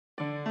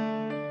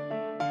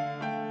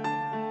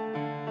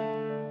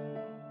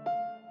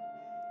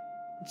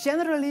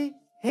Generally,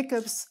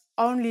 hiccups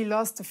only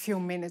last a few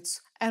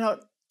minutes and are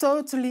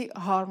totally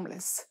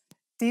harmless.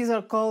 These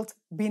are called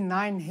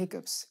benign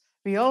hiccups.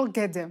 We all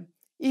get them,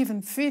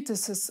 even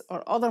fetuses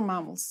or other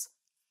mammals.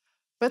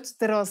 But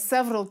there are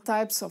several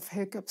types of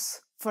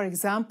hiccups. For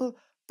example,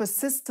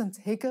 persistent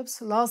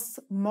hiccups last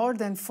more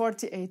than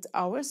 48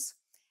 hours,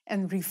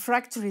 and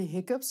refractory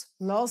hiccups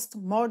last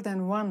more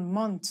than 1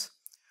 month.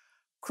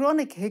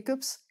 Chronic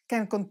hiccups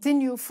can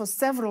continue for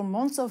several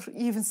months or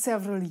even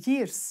several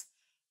years.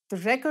 The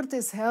record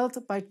is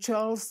held by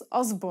Charles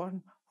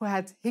Osborne, who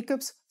had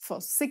hiccups for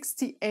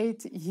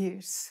 68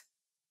 years.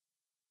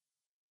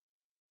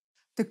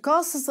 The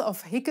causes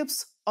of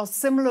hiccups are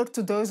similar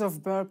to those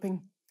of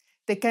burping.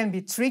 They can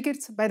be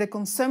triggered by the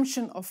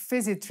consumption of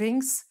fizzy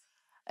drinks,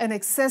 an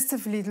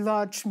excessively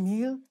large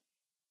meal,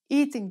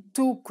 eating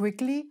too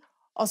quickly,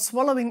 or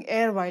swallowing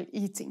air while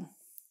eating.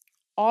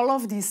 All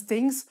of these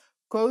things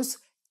cause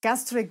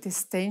gastric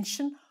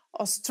distension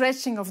or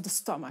stretching of the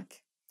stomach.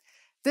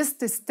 This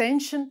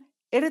distension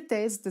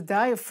irritates the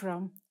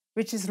diaphragm,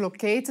 which is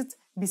located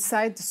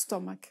beside the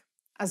stomach.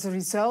 As a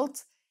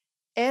result,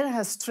 air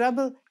has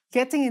trouble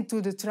getting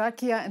into the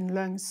trachea and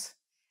lungs,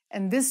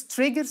 and this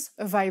triggers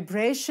a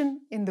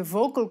vibration in the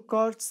vocal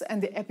cords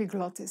and the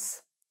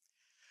epiglottis.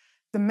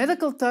 The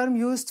medical term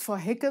used for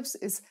hiccups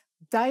is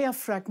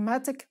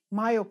diaphragmatic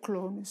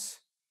myoclonus.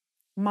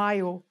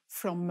 Myo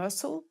from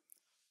muscle,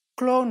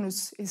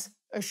 clonus is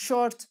a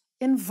short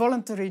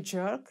involuntary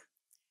jerk,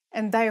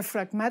 and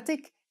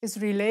diaphragmatic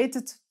is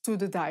related to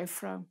the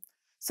diaphragm.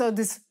 So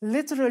this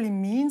literally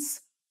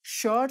means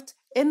short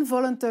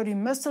involuntary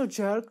muscle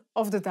jerk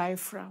of the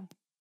diaphragm.